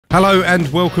Hello and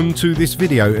welcome to this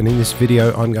video, and in this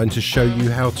video I'm going to show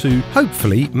you how to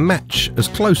hopefully match as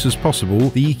close as possible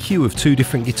the EQ of two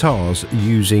different guitars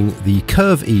using the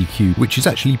Curve EQ, which is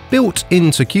actually built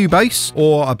into Cubase,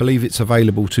 or I believe it's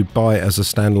available to buy as a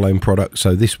standalone product.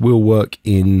 So this will work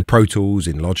in Pro Tools,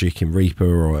 in Logic, in Reaper,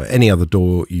 or any other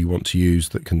DAW you want to use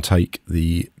that can take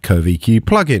the Curve EQ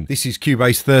plugin. This is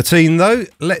Cubase 13 though.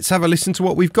 Let's have a listen to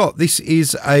what we've got. This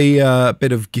is a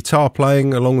bit of guitar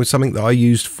playing along with something that I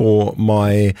used for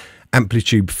my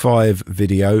Amplitude 5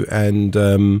 video, and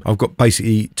I've got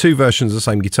basically two versions of the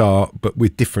same guitar but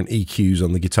with different EQs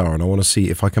on the guitar, and I want to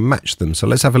see if I can match them. So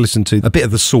let's have a listen to a bit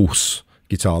of the source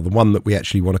guitar, the one that we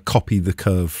actually want to copy the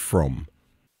curve from.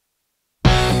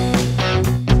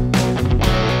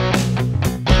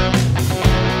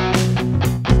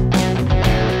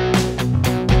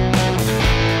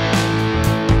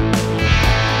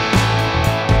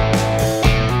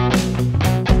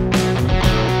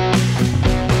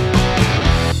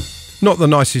 Not the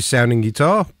nicest sounding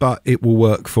guitar, but it will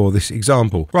work for this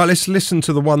example. Right, let's listen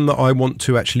to the one that I want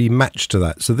to actually match to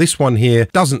that. So this one here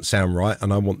doesn't sound right,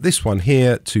 and I want this one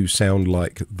here to sound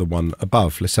like the one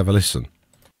above. Let's have a listen.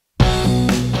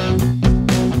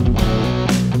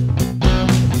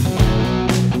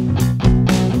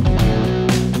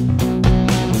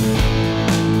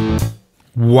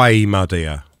 Way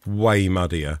muddier. Way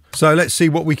muddier. So let's see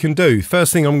what we can do.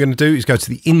 First thing I'm going to do is go to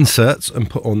the inserts and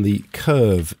put on the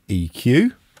Curve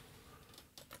EQ.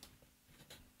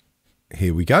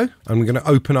 Here we go. I'm going to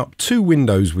open up two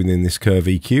windows within this Curve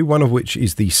EQ, one of which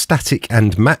is the static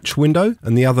and match window,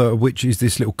 and the other of which is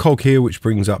this little cog here which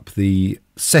brings up the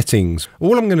settings.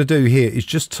 All I'm going to do here is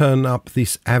just turn up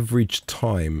this average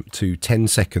time to 10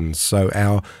 seconds. So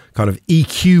our kind of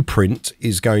EQ print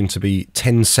is going to be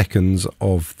 10 seconds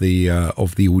of the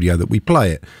audio that we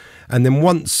play it. And then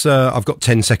once I've got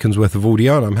 10 seconds worth of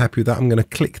audio and I'm happy with that, I'm going to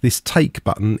click this take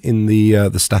button in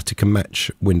the static and match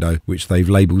window, which they've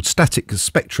labeled Static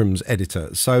Spectrums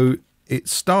Editor. So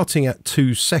it's starting at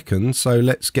 2 seconds. So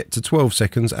let's get to 12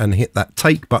 seconds and hit that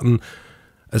take button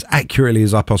as accurately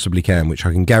as I possibly can, which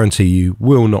I can guarantee you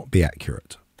will not be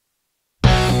accurate.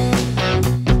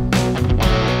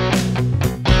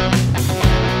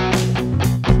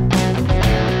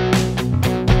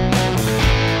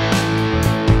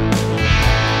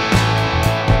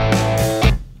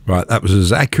 Right, that was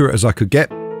as accurate as I could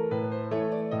get.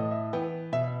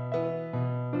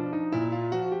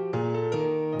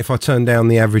 If I turn down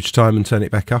the average time and turn it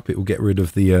back up, it will get rid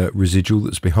of the residual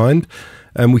that's behind.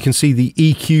 And we can see the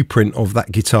EQ print of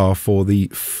that guitar for the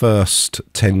first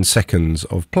 10 seconds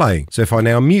of playing. So if I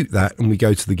now mute that and we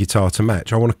go to the guitar to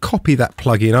match, I want to copy that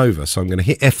plugin over. So I'm going to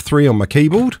hit F3 on my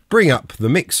keyboard, bring up the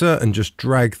mixer and just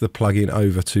drag the plugin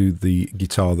over to the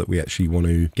guitar that we actually want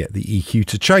to get the EQ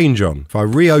to change on. If I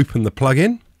reopen the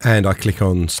plugin, and I click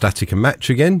on static and match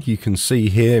again, you can see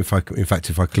here, in fact,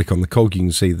 if I click on the cog, you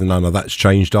can see that none of that's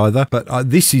changed either. But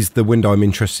this is the window I'm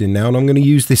interested in now, and I'm going to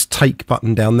use this take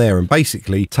button down there and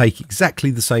basically take exactly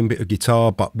the same bit of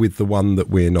guitar, but with the one that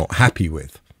we're not happy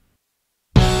with.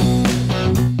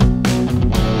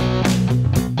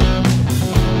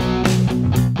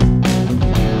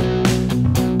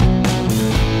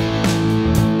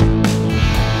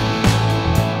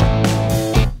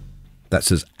 That's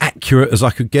as accurate as I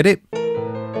could get it.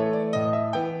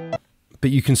 But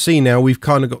you can see now we've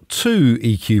kind of got two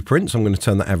EQ prints. I'm going to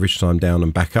turn the average time down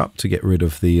and back up to get rid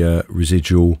of the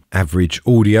residual average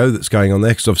audio that's going on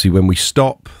there, because obviously when we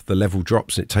stop, the level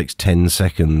drops and it takes 10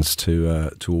 seconds to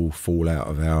all fall out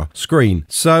of our screen.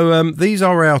 So these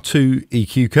are our two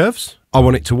EQ curves. I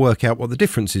want it to work out what the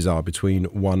differences are between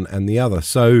one and the other.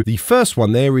 So the first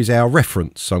one there is our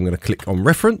reference. So I'm going to click on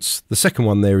reference. The second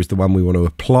one there is the one we want to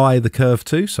apply the curve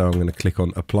to. So I'm going to click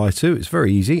on apply to. It's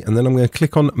very easy. And then I'm going to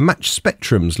click on match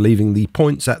spectrums, leaving the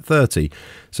points at 30.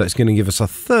 So it's going to give us a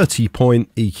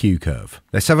 30-point EQ curve.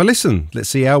 Let's have a listen. Let's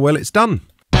see how well it's done.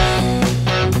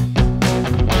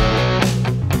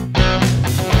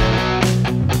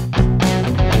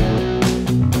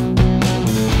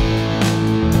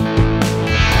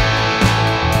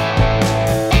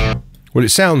 Well, it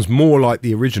sounds more like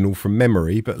the original from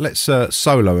memory, but let's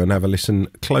solo and have a listen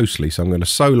closely. So I'm going to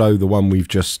solo the one we've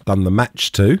just done the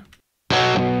match to.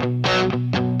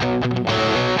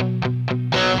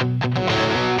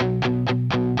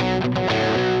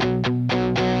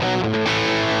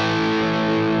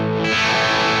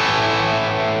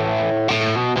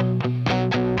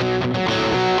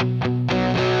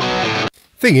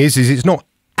 Thing is it's not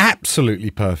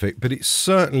absolutely perfect, but it's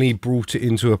certainly brought it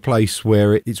into a place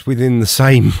where it's within the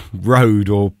same road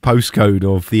or postcode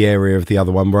of the area of the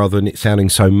other one, rather than it sounding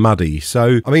so muddy.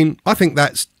 So, I mean, I think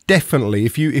that's definitely,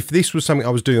 if this was something I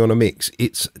was doing on a mix,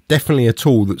 it's definitely a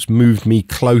tool that's moved me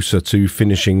closer to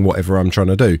finishing whatever I'm trying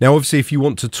to do. Now, obviously, if you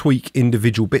want to tweak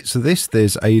individual bits of this,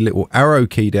 there's a little arrow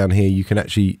key down here. You can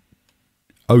actually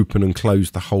open and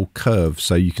close the whole curve,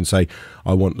 so you can say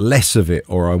I want less of it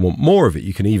or I want more of it.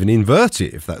 You can even invert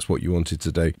it if that's what you wanted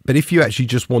to do. But if you actually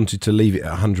just wanted to leave it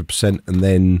at 100% and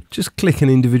then just click an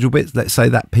individual bit, let's say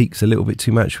that peak's a little bit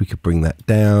too much, we could bring that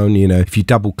down. You know, if you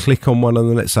double click on one of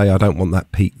them, let's say I don't want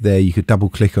that peak there, you could double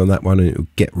click on that one and it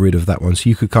would get rid of that one. So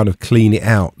you could kind of clean it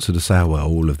out, sort of say, oh, well,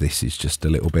 all of this is just a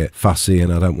little bit fussy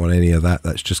and I don't want any of that,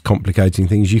 that's just complicating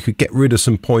things. You could get rid of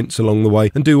some points along the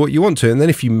way and do what you want to. And then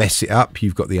if you mess it up,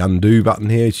 you've got the undo button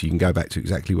here, so you can go back to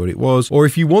exactly what it was. Or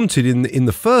if you wanted in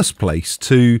the first place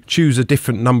to choose a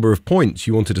different number of points,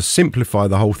 you wanted to simplify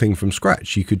the whole thing from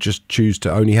scratch, you could just choose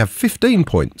to only have 15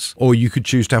 points, or you could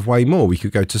choose to have way more. We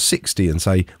could go to 60 and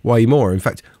say way more. In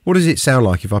fact, what does it sound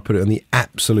like if I put it on the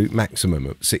absolute maximum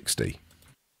at 60?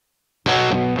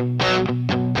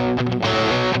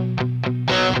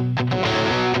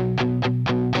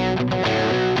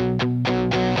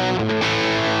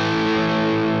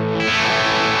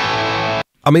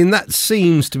 I mean, that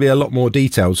seems to be a lot more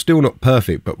detailed, still not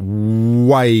perfect, but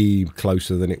way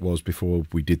closer than it was before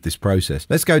we did this process.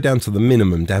 Let's go down to the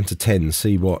minimum, down to 10,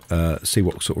 see what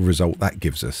sort of result that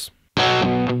gives us.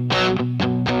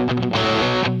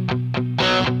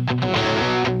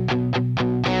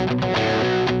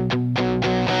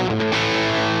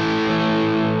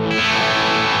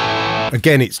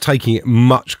 Again, it's taking it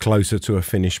much closer to a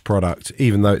finished product,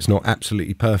 even though it's not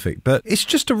absolutely perfect. But it's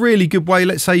just a really good way.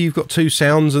 Let's say you've got two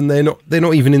sounds and they're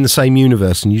not even in the same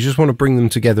universe, and you just want to bring them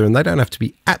together, and they don't have to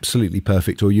be absolutely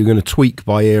perfect, or you're going to tweak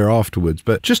by ear afterwards,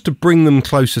 but just to bring them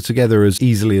closer together as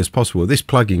easily as possible. This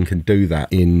plugin can do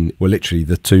that in, well, literally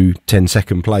the 2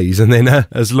 10-second plays, and then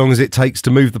as long as it takes to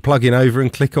move the plugin over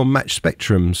and click on match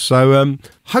spectrum. So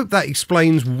hope that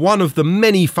explains one of the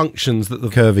many functions that the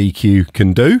Curve EQ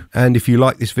can do. And if you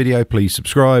like this video, please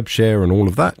subscribe, share, and all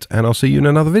of that, and I'll see you in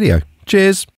another video.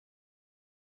 Cheers.